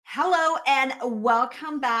Hello and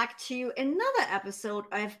welcome back to another episode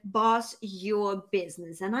of Boss Your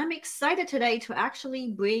Business. And I'm excited today to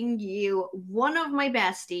actually bring you one of my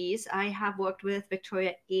besties. I have worked with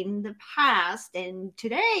Victoria in the past, and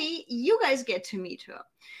today you guys get to meet her.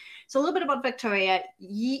 So a little bit about Victoria.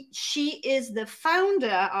 She is the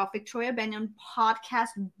founder of Victoria Bennion Podcast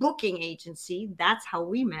Booking Agency. That's how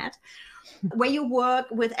we met, where you work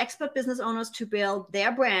with expert business owners to build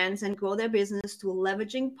their brands and grow their business through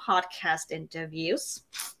leveraging podcast interviews.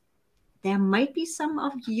 There might be some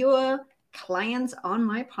of your clients on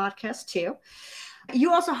my podcast too.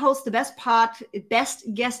 You also host the Best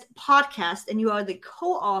Guest podcast, and you are the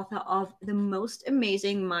co-author of The Most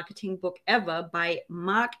Amazing Marketing Book Ever by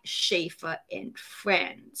Mark Schaefer and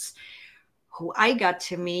Friends, who I got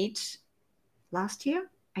to meet last year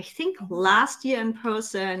in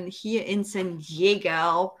person here in San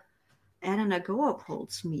Diego at an Agora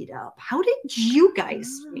Pulse meetup. How did you guys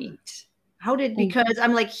meet? Because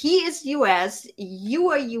I'm like, he is US,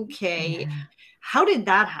 you are UK. Yeah. How did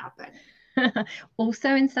that happen?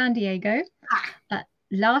 Also in San Diego.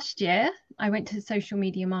 Last year, I went to the Social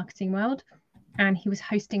Media Marketing World, and he was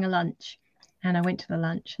hosting a lunch, and I went to the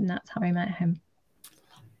lunch, and that's how I met him.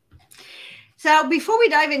 So before we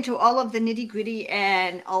dive into all of the nitty gritty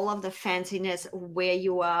and all of the fanciness where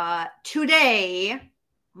you are today,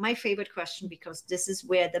 my favorite question, because this is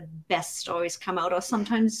where the best stories come out, or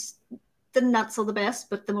sometimes the not so the best,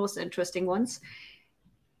 but the most interesting ones.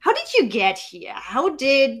 How did you get here? How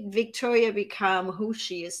did Victoria become who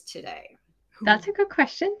she is today? That's a good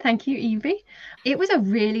question. Thank you, Evie. It was a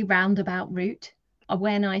really roundabout route.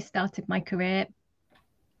 When I started my career,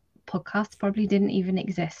 podcasts probably didn't even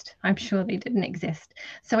exist. I'm sure they didn't exist.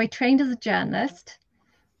 So I trained as a journalist,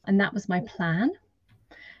 and that was my plan.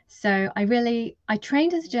 So I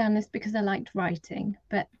trained as a journalist because I liked writing,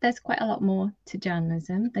 but there's quite a lot more to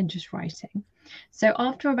journalism than just writing. So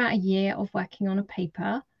after about a year of working on a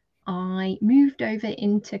paper, I moved over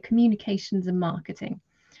into communications and marketing.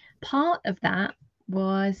 Part of that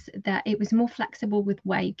was that it was more flexible with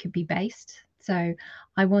where you could be based. So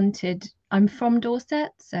I'm from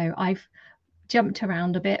Dorset, so I've jumped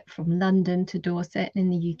around a bit from London to Dorset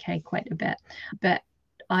in the UK quite a bit. But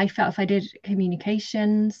I felt if I did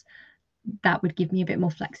communications, that would give me a bit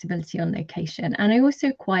more flexibility on location. And I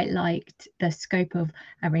also quite liked the scope of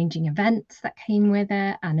arranging events that came with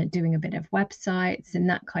it and doing a bit of websites and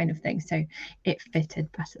that kind of thing. So it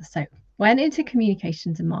fitted better. So went into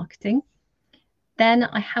communications and marketing. Then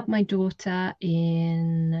I had my daughter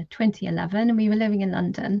in 2011, and we were living in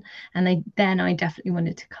London, and I definitely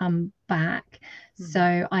wanted to come back.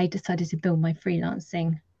 So I decided to build my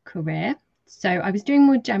freelancing career. So I was doing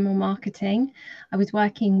more general marketing. I was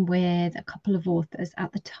working with a couple of authors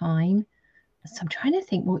at the time. So I'm trying to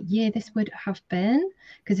think what year this would have been,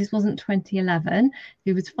 because this wasn't 2011.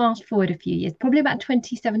 It was fast forward a few years, probably about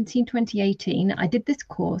 2017, 2018. I did this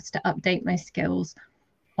course to update my skills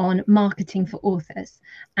on marketing for authors.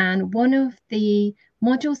 And one of the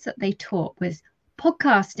modules that they taught was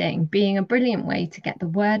podcasting being a brilliant way to get the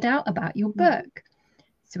word out about your book.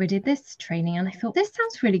 So we did this training, and I thought, this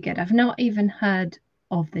sounds really good. I've not even heard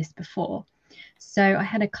of this before. So I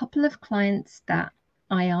had a couple of clients that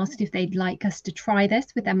I asked if they'd like us to try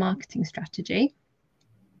this with their marketing strategy.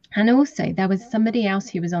 And also there was somebody else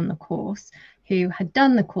who was on the course who had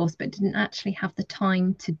done the course but didn't actually have the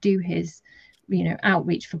time to do his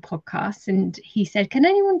outreach for podcasts. And he said, can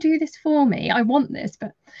anyone do this for me? I want this.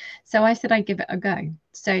 But so I said I'd give it a go.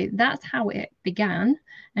 So that's how it began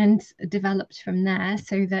and developed from there,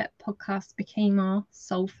 so that podcasts became our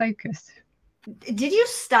sole focus. Did you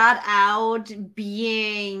start out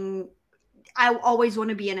being, I always want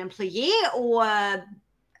to be an employee, or I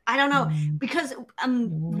don't know, because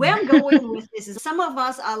where I'm going with this is some of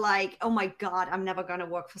us are like, oh my God, I'm never going to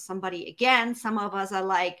work for somebody again. Some of us are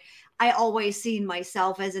like, I always seen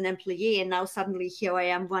myself as an employee, and now suddenly here I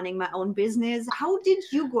am running my own business. How did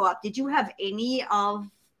you grow up? Did you have any of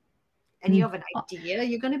an idea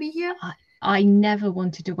you're going to be here? I never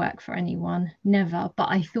wanted to work for anyone, never. But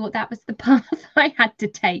I thought that was the path I had to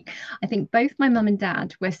take. I think both my mum and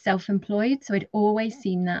dad were self-employed, so I'd always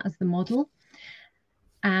seen that as the model.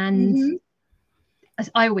 And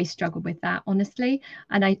I always struggled with that, honestly.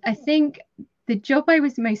 And I think the job I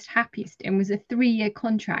was most happiest in was a 3-year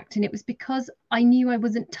contract. And it was because I knew I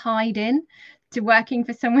wasn't tied in to working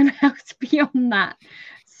for someone else beyond that.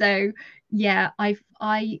 So yeah,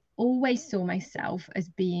 I always saw myself as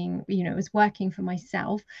being, as working for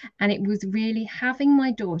myself. And it was really having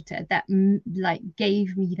my daughter that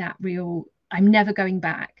gave me that real, I'm never going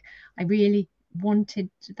back. I really wanted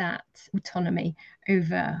that autonomy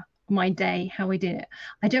over my day, how I did it.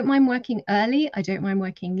 I don't mind working early. I don't mind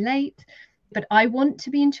working late, but I want to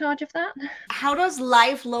be in charge of that. How does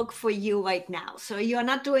life look for you right now? So you're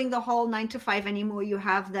not doing the whole 9 to 5 anymore. You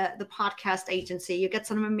have the podcast agency. You get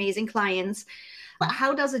some amazing clients.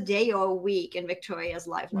 How does a day or a week in Victoria's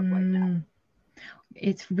life look right now?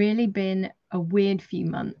 It's really been a weird few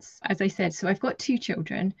months. As I said, so I've got 2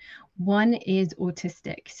 children. One is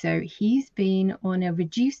autistic, so he's been on a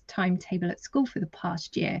reduced timetable at school for the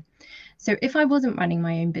past year. So if I wasn't running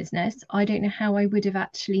my own business, I don't know how I would have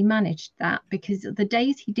actually managed that, because the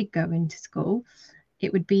days he did go into school,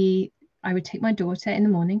 it would be, I would take my daughter in the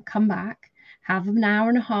morning, come back, have an hour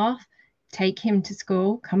and a half, take him to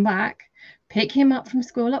school, come back, pick him up from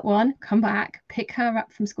school at 1, come back, pick her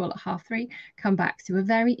up from school at 3:30, come back. So a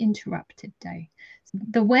very interrupted day.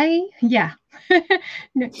 The way, yeah,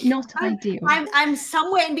 not ideal. I'm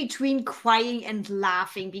somewhere in between crying and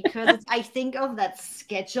laughing because I think of that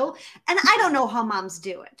schedule and I don't know how moms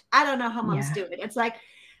do it. I don't know how moms do it. It's like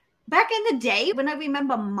back in the day when I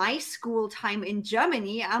remember my school time in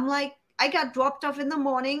Germany, I'm like, I got dropped off in the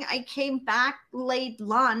morning. I came back late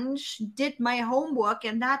lunch, did my homework,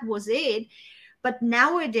 and that was it. But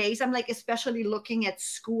nowadays, I'm like, especially looking at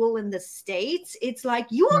school in the States, it's like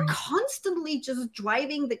you are constantly just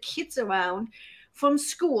driving the kids around from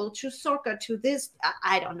school to soccer to this.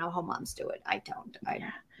 I don't know how moms do it. I don't.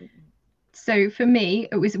 So for me,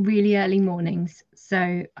 it was really early mornings.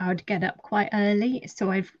 So I would get up quite early. So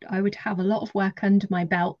I would have a lot of work under my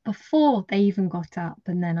belt before they even got up.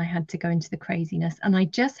 And then I had to go into the craziness. And I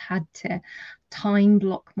just had to time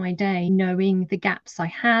block my day, knowing the gaps I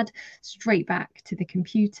had, straight back to the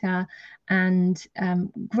computer. And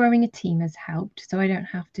growing a team has helped. So I don't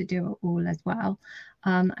have to do it all as well.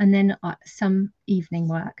 And then some evening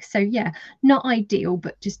work. So yeah, not ideal,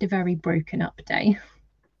 but just a very broken up day.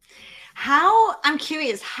 I'm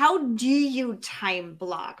curious, how do you time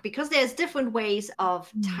block? Because there's different ways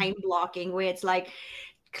of time blocking where it's like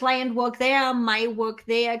client work there, my work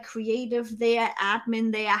there, creative there,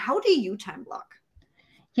 admin there. How do you time block?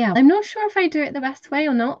 Yeah, I'm not sure if I do it the best way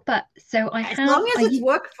or not, but so as long as it's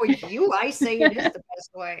worked for you, I say it is the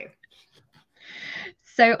best way.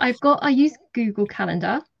 So I use Google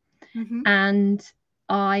Calendar, and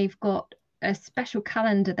I've got a special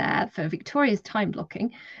calendar there for Victoria's time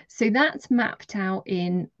blocking. So that's mapped out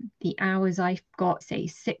in the hours I've got, say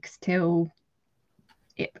 6 till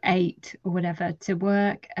 8 or whatever to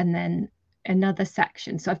work, and then another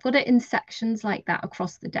section. So I've got it in sections like that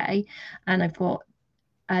across the day, and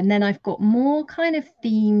then I've got more kind of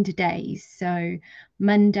themed days. So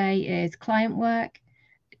Monday is client work,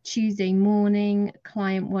 Tuesday morning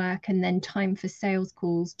client work, and then time for sales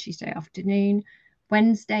calls Tuesday afternoon.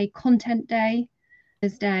 Wednesday content day,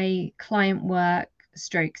 Thursday client work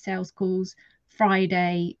stroke sales calls,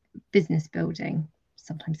 Friday business building.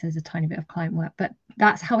 Sometimes there's a tiny bit of client work, but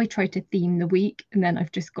that's how I try to theme the week. And then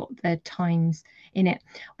I've just got the times in it.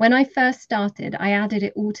 When I first started, I added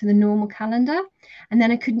it all to the normal calendar, and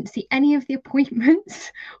then I couldn't see any of the appointments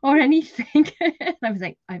or anything. I was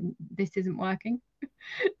like, this isn't working.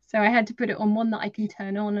 So I had to put it on one that I can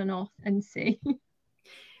turn on and off and see.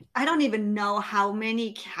 I don't even know how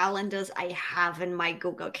many calendars I have in my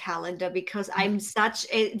Google Calendar because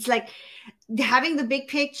it's like having the big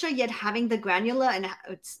picture, yet having the granular. And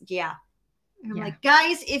I'm like,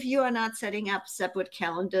 guys, if you are not setting up separate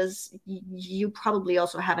calendars, you probably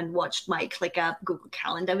also haven't watched my ClickUp Google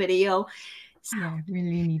Calendar video. So,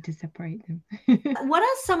 really need to separate them. What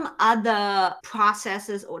are some other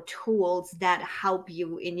processes or tools that help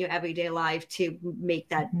you in your everyday life to make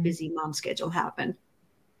that busy mom schedule happen?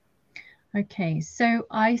 Okay, so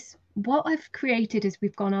what I've created as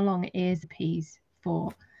we've gone along is P's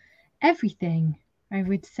for everything, I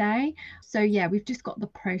would say. So yeah, we've just got the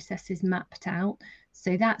processes mapped out.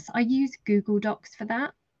 So I use Google Docs for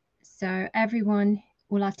that. So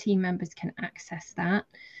all our team members can access that.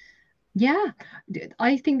 Yeah,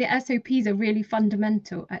 I think the SOPs are really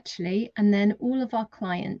fundamental, actually. And then all of our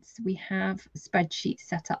clients, we have spreadsheets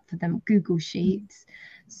set up for them, Google Sheets.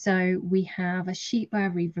 So we have a sheet where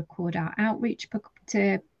we record our outreach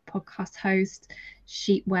to podcast hosts,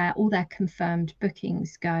 sheet where all their confirmed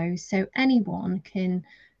bookings go. So anyone in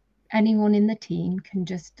the team can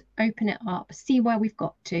just open it up, see where we've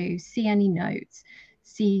got to, see any notes,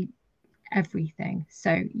 see everything.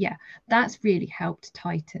 So yeah, that's really helped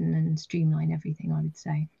tighten and streamline everything, I would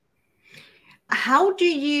say. How do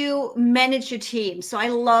you manage your team? So I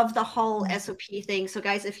love the whole SOP thing. So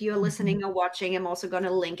guys, if you're listening or watching, I'm also going to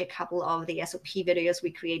link a couple of the SOP videos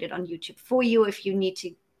we created on YouTube for you. If you need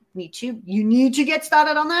to get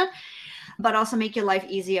started on that. but also make your life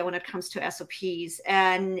easier when it comes to SOPs.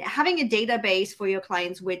 And having a database for your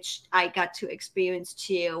clients, which I got to experience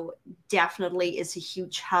too, definitely is a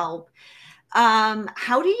huge help.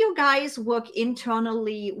 How do you guys work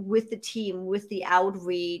internally with the team, with the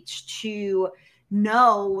outreach to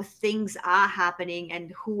know things are happening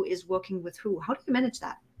and who is working with who? How do you manage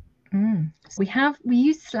that? So we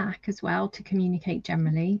use Slack as well to communicate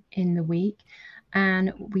generally in the week,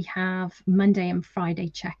 and we have Monday and Friday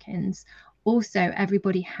check-ins. Also,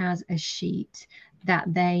 everybody has a sheet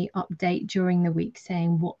that they update during the week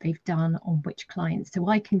saying what they've done on which clients. So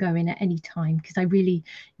I can go in at any time because I really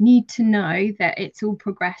need to know that it's all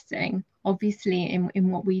progressing. Obviously,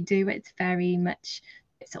 in what we do, it's very much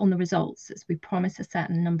it's on the results. As we promise a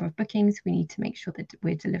certain number of bookings, we need to make sure that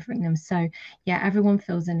we're delivering them. So yeah, everyone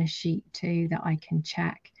fills in a sheet too that I can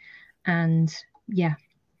check. And yeah,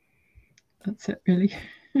 that's it really.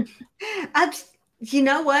 You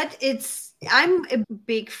know what? I'm a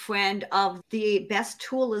big friend of the best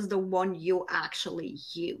tool is the one you actually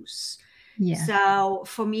use. Yeah. So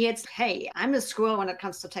for me, it's, hey, I'm a squirrel when it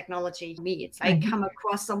comes to technology. For me, it's I come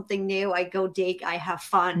across something new, I go dig, I have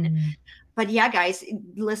fun. But yeah, guys,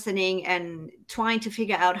 listening and trying to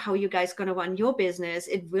figure out how you guys going to run your business,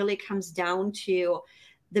 it really comes down to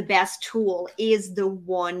the best tool is the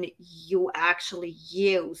one you actually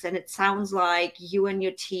use. And it sounds like you and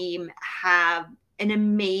your team have an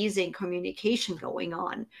amazing communication going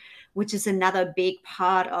on, which is another big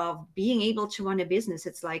part of being able to run a business.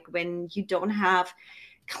 It's like when you don't have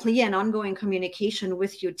clear and ongoing communication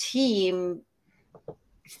with your team,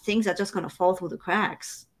 things are just going to fall through the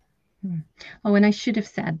cracks. Oh, and I should have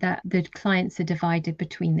said that the clients are divided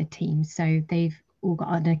between the teams. So they've all got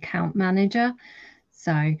an account manager.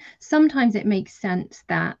 So sometimes it makes sense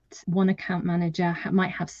that one account manager might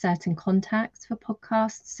have certain contacts for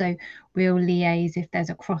podcasts. So we'll liaise if there's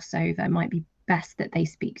a crossover. It might be best that they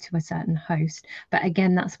speak to a certain host. But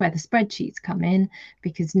again, that's where the spreadsheets come in,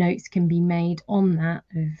 because notes can be made on that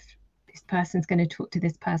of this person's going to talk to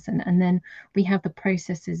this person. And then we have the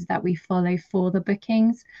processes that we follow for the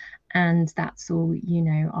bookings. And that's all,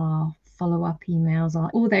 our follow-up emails,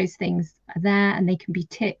 all those things are there, and they can be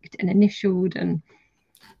ticked and initialed, and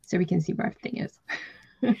so we can see where everything is.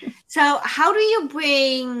 So how do you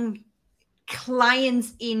bring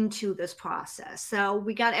clients into this process? So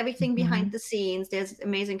we got everything behind the scenes. There's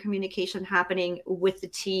amazing communication happening with the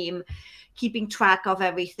team, keeping track of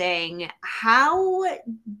everything. How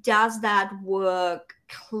does that work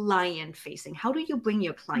client facing? How do you bring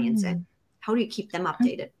your clients in? How do you keep them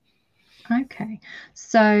updated? Okay.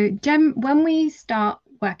 So when we start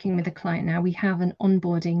working with a client now, we have an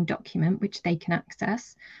onboarding document which they can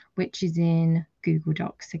access, which is in Google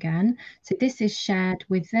Docs again. So this is shared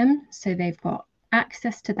with them. So they've got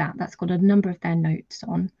access to that. That's got a number of their notes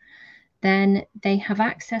on. Then they have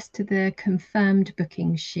access to the confirmed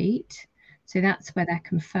booking sheet. So that's where their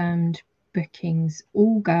confirmed bookings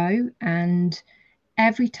all go. And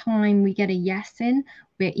every time we get a yes in,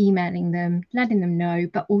 we're emailing them, letting them know,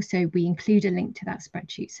 but also we include a link to that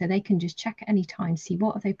spreadsheet so they can just check at any time, see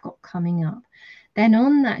what they've got coming up. Then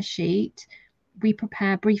on that sheet, we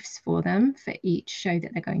prepare briefs for them for each show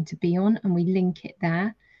that they're going to be on, and we link it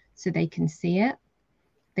there so they can see it.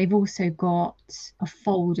 They've also got a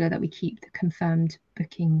folder that we keep the confirmed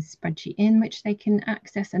bookings spreadsheet in, which they can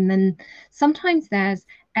access. And then sometimes there's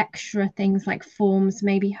extra things like forms,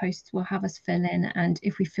 maybe hosts will have us fill in. And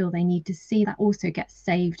if we feel they need to see, that also gets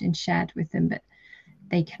saved and shared with them, but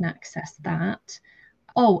they can access that.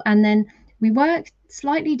 Oh, and then we work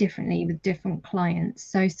slightly differently with different clients.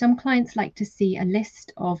 So some clients like to see a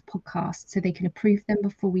list of podcasts so they can approve them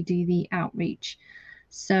before we do the outreach.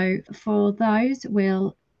 So for those,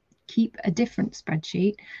 we'll keep a different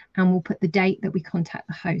spreadsheet and we'll put the date that we contact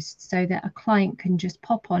the host so that a client can just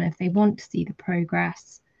pop on if they want to see the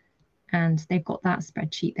progress, and they've got that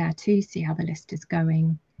spreadsheet there too, see how the list is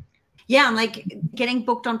going. Yeah, and like getting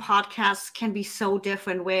booked on podcasts can be so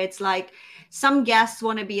different, where it's like some guests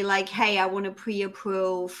want to be like, hey, I want to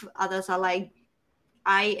pre-approve. Others are like,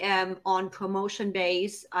 I am on promotion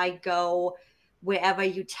base. I go wherever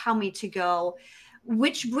you tell me to go,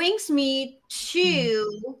 which brings me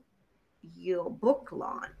to your book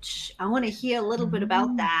launch. I want to hear a little bit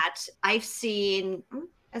about that. I've seen,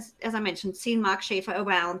 as I mentioned, seen Mark Schaefer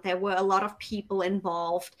around. There were a lot of people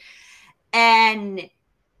involved. And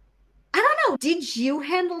I don't know, did you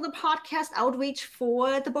handle the podcast outreach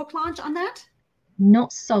for the book launch on that?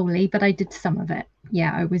 Not solely, but I did some of it.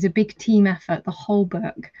 Yeah, it was a big team effort, the whole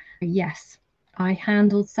book. Yes, I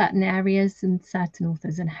handled certain areas and certain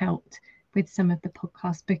authors and helped with some of the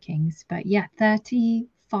podcast bookings. But yeah,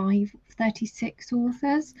 35, 36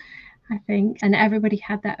 authors I think. And everybody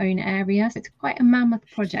had their own area. So it's quite a mammoth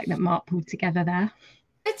project that Mark pulled together there.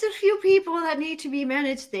 It's a few people that need to be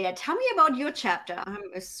managed there. Tell me about your chapter.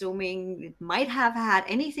 I'm assuming it might have had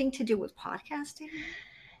anything to do with podcasting.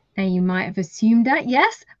 Now, you might have assumed that,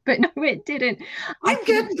 yes, but no, it didn't. I'm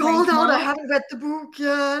getting called out. I haven't read the book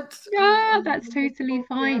yet. Yeah, that's totally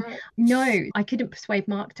fine. No, I couldn't persuade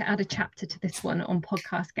Mark to add a chapter to this one on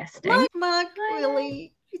podcast guesting. Mark,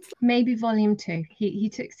 really? Maybe volume 2. He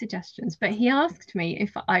took suggestions, but he asked me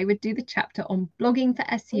if I would do the chapter on blogging for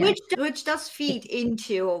SEO. Which does feed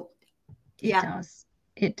into...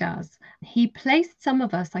 It does. He placed some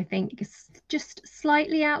of us, I think, just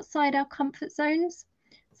slightly outside our comfort zones.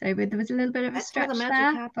 So there was a little bit of a stretch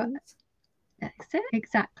there. But that's it,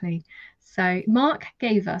 exactly. So Mark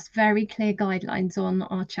gave us very clear guidelines on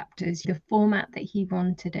our chapters, the format that he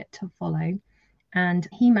wanted it to follow. And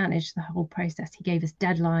he managed the whole process. He gave us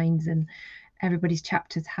deadlines, and everybody's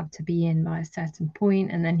chapters had to be in by a certain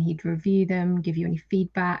point, and then he'd review them, give you any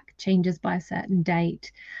feedback, changes by a certain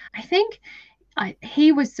date. I think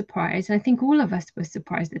he was surprised. I think all of us were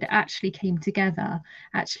surprised that it actually came together.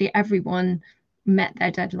 Actually, everyone met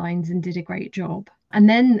their deadlines and did a great job. And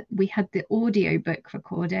then we had the audiobook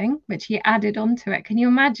recording, which he added onto it. Can you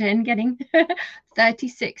imagine getting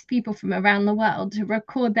 36 people from around the world to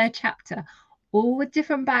record their chapter, all with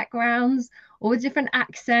different backgrounds, all with different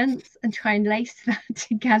accents, and try and lace that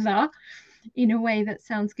together in a way that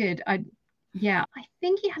sounds good? I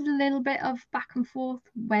think he had a little bit of back and forth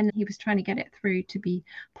when he was trying to get it through to be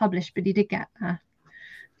published, but he did get there.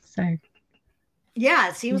 So yeah,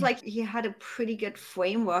 it seems like he had a pretty good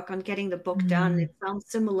framework on getting the book done. It sounds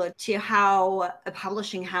similar to how a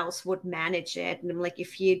publishing house would manage it. And like,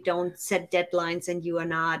 if you don't set deadlines and you are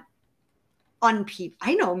not on people,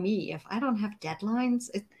 I know me, if I don't have deadlines,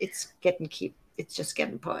 it's just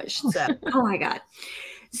getting pushed. So, oh my God.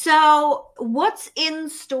 So what's in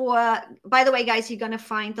store? By the way, guys, you're going to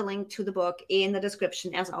find the link to the book in the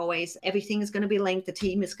description. As always, everything is going to be linked. The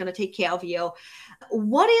team is going to take care of you.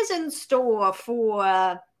 What is in store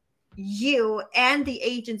for you and the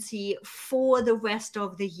agency for the rest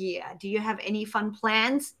of the year? Do you have any fun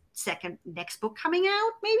plans? Next book coming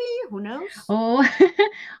out, maybe? Who knows? Oh,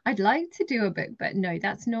 I'd like to do a book, but no,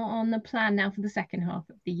 that's not on the plan now for the second half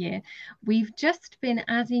of the year. We've just been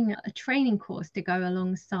adding a training course to go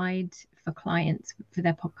alongside for clients for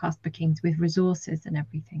their podcast bookings with resources and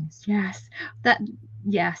everything.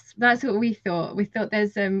 Yes, that's what we thought. We thought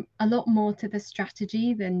there's a lot more to the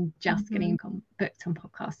strategy than just getting booked on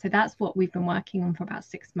podcasts. So that's what we've been working on for about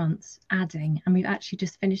 6 months, adding, and we've actually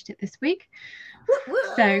just finished it this week.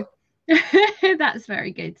 So that's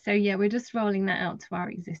very good. So yeah, we're just rolling that out to our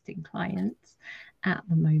existing clients at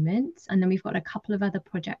the moment. And then we've got a couple of other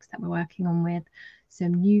projects that we're working on with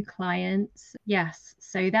some new clients. Yes,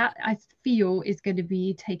 so that I feel is going to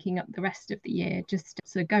be taking up the rest of the year, just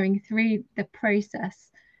so going through the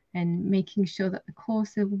process and making sure that the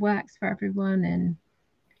course works for everyone. And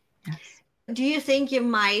yes. Do you think you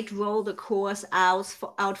might roll the course out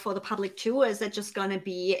for the public too, or is that just going to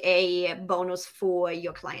be a bonus for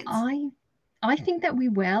your clients? I think that we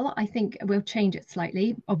will. I think we'll change it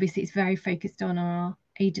slightly. Obviously, it's very focused on our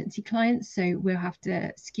agency clients, so we'll have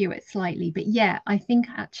to skew it slightly. But yeah, I think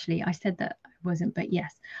actually I said that I wasn't, but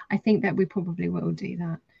yes, I think that we probably will do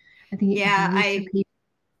that. I think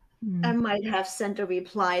I might have sent a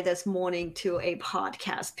reply this morning to a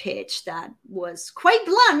podcast pitch that was quite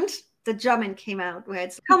blunt. The German came out where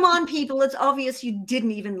it's, come on, people, it's obvious you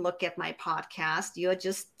didn't even look at my podcast. You're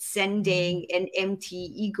just sending an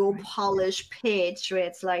empty ego polish pitch where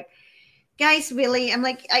it's like, guys, really? I'm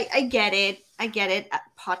like, I get it.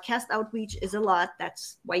 Podcast outreach is a lot.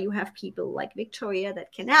 That's why you have people like Victoria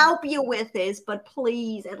that can help you with this. But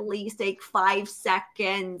please, at least take 5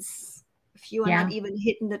 seconds. If you are not even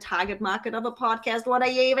hitting the target market of a podcast, what are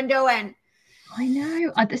you even doing? I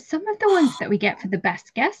know. Some of the ones that we get for the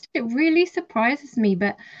best guest, it really surprises me.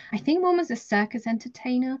 But I think one was a circus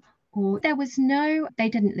entertainer, or they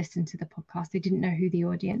didn't listen to the podcast. They didn't know who the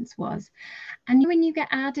audience was. And when you get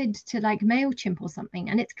added to like MailChimp or something,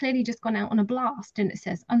 and it's clearly just gone out on a blast and it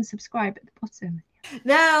says unsubscribe at the bottom.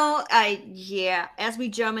 No, as we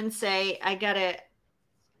Germans say, I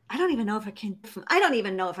don't even know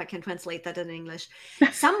if I can translate that in English.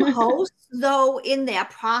 Some hosts, though, in their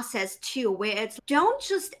process too, where it's, don't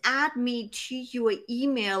just add me to your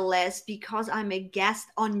email list because I'm a guest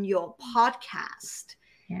on your podcast.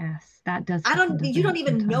 Yes, that does. You don't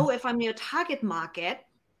even know if I'm your target market.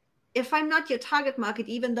 If I'm not your target market,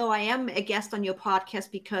 even though I am a guest on your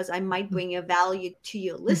podcast because I might bring a value to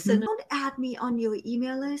your listener, don't add me on your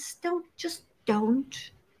email list. Don't.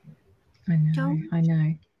 I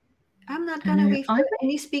know. I'm not going to I refer would,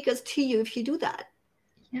 any speakers to you if you do that.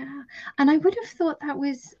 yeah. And I would have thought that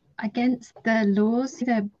was against the laws,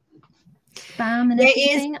 the spam and There is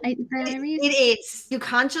everything. It it varies. is. You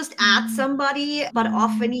can't just add somebody, but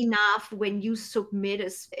often Mm. enough, when you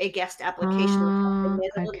submit a guest application or something, Ah,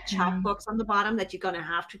 there's a little chat okay. box on the bottom that you're going to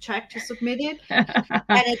have to check to submit it.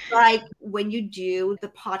 And it's like when you do the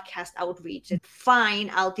podcast outreach, it's fine,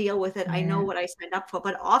 I'll deal with it. I know Yeah. what I signed up for.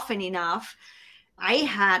 But often enough, I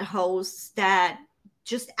had hosts that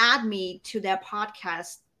just add me to their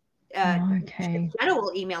podcast, Oh, okay.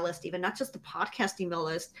 general email list, even not just the podcast email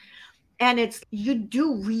list. And it's, you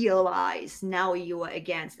do realize now you are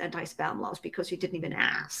against anti-spam laws because you didn't even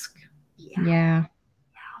ask. Yeah. Yeah.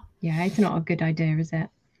 Yeah, it's not a good idea, is it?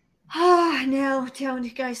 Oh, no,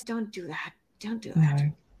 don't, guys, don't do that. Don't do that.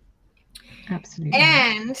 No, absolutely not.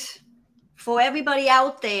 And for everybody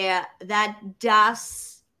out there that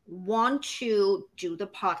does want to do the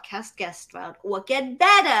podcast guest route or get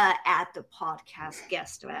better at the podcast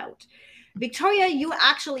guest route, Victoria, you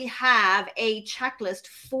actually have a checklist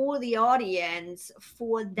for the audience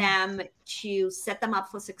for them to set them up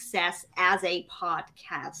for success as a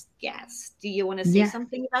podcast guest. Do you want to say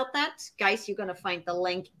something about that? Guys, you're going to find the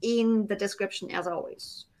link in the description as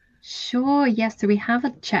always. Sure, yes. So we have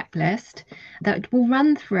a checklist that will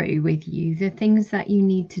run through with you the things that you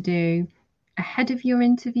need to do ahead of your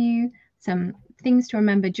interview, some things to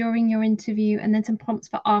remember during your interview, and then some prompts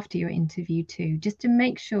for after your interview too, just to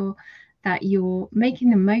make sure that you're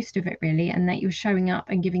making the most of it really, and that you're showing up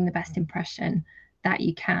and giving the best impression that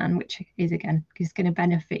you can, which is again is going to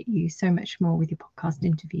benefit you so much more with your podcast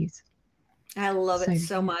interviews. I love it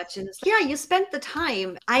so much. And yeah, you spent the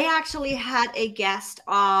time. I actually had a guest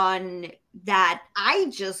on that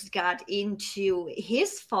I just got into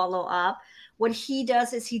his follow-up. What he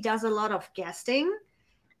does is he does a lot of guesting,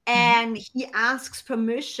 and he asks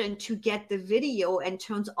permission to get the video and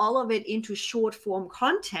turns all of it into short form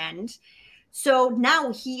content. So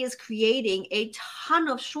now he is creating a ton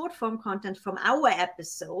of short form content from our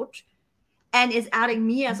episode and is adding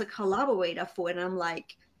me as a collaborator for it. And I'm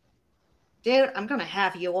like, dude, I'm going to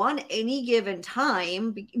have you on any given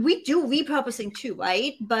time. We do repurposing too,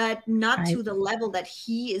 right? But not to the level that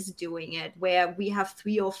he is doing it, where we have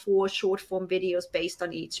 3 or 4 short form videos based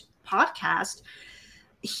on each podcast.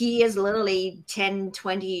 He is literally 10,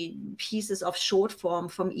 20 pieces of short form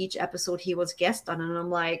from each episode he was guest on. And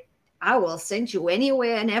I'm like, I will send you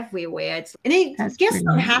anywhere and everywhere. Guests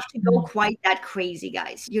don't have to go quite that crazy,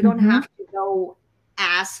 guys. You don't have to go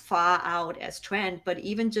as far out as Trent, but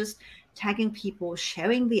even just tagging people,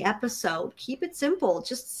 sharing the episode, keep it simple.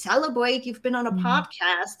 Just celebrate you've been on a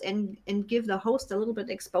podcast and give the host a little bit of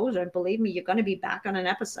exposure. And believe me, you're going to be back on an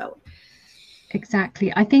episode.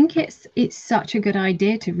 Exactly. I think it's such a good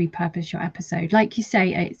idea to repurpose your episode. Like you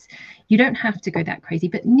say, you don't have to go that crazy,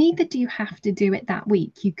 but neither do you have to do it that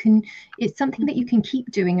week. It's something that you can keep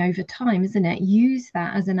doing over time, isn't it? Use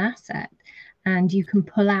that as an asset. And you can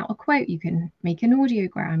pull out a quote, you can make an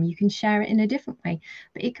audiogram, you can share it in a different way.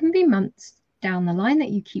 But it can be months down the line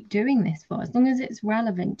that you keep doing this for, as long as it's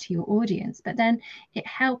relevant to your audience. But then it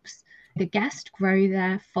helps the guest grow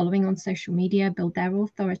their following on social media, build their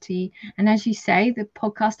authority. And as you say, the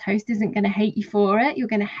podcast host isn't going to hate you for it. You're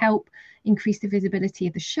going to help increase the visibility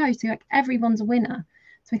of the show. So like everyone's a winner.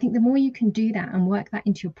 So I think the more you can do that and work that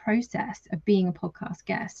into your process of being a podcast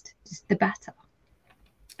guest, just the better.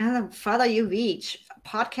 And the further you reach,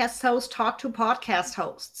 podcast hosts talk to podcast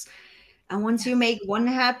hosts. And once you make one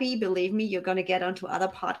happy, believe me, you're going to get onto other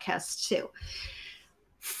podcasts too.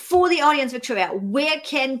 For the audience, Victoria, where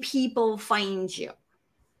can people find you?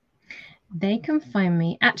 They can find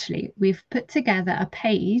me. Actually, we've put together a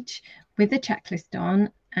page with a checklist on,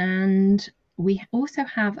 and we also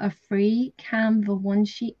have a free Canva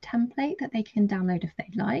one-sheet template that they can download if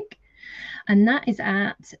they'd like. And that is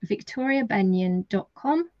at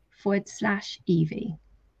victoriabennion.com/Evie.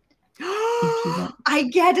 I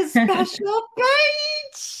get a special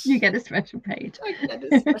page. You get a special page. I get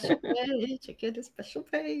a special page. I get a special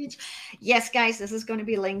page. Yes, guys, this is going to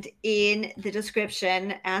be linked in the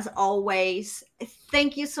description. As always,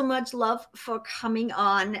 thank you so much, love, for coming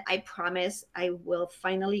on. I promise I will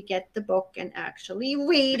finally get the book and actually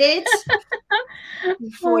read it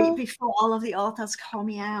before all of the authors call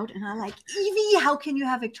me out and are like, Evie, how can you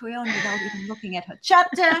have Victoria on without even looking at her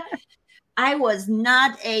chapter? I was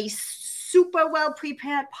not a super well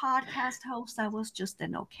prepared podcast host. I was just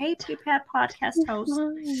an okay prepared podcast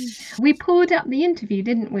host. We pulled up the interview,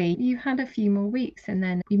 didn't we? You had a few more weeks and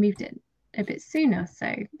then we moved it a bit sooner.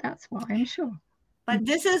 So that's why, I'm sure. But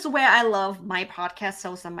this is where I love my podcast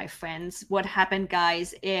hosts and my friends. What happened,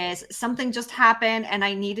 guys, is something just happened and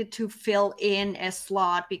I needed to fill in a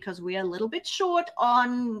slot because we are a little bit short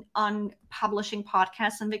on publishing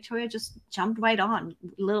podcasts, and Victoria just jumped right on.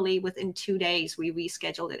 Literally within 2 days, we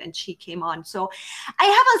rescheduled it and she came on. So I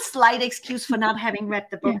have a slight excuse for not having read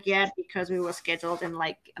the book yet because we were scheduled in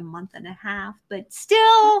like a month and a half, but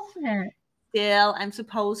still I'm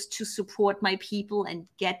supposed to support my people and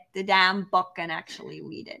get the damn book and actually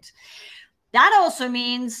read it. That also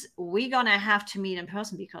means we're going to have to meet in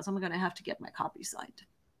person because I'm going to have to get my copy signed.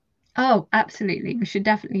 Oh, absolutely. We should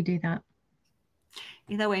definitely do that.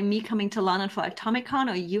 Either way, me coming to London for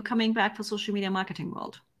Atomicon or you coming back for Social Media Marketing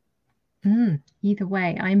World. Either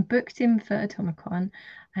way, I'm booked in for Atomicon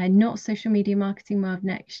and not Social Media Marketing World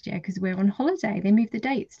next year because we're on holiday. They moved the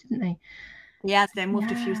dates, didn't they? Yes, they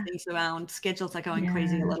moved a few things around. Schedules are going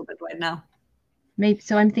crazy a little bit right now. Maybe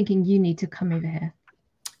so. I'm thinking you need to come over here.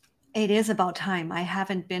 It is about time. I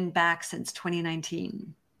haven't been back since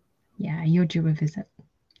 2019. Yeah, you're due a visit.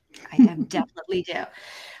 I am definitely due.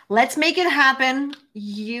 Let's make it happen.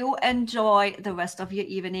 You enjoy the rest of your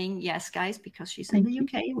evening. Yes, guys, because she's in the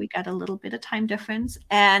UK. We got a little bit of time difference.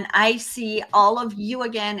 And I see all of you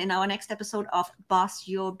again in our next episode of Boss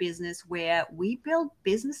Your Business, where we build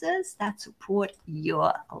businesses that support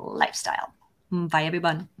your lifestyle. Bye,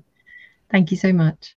 everyone. Thank you so much.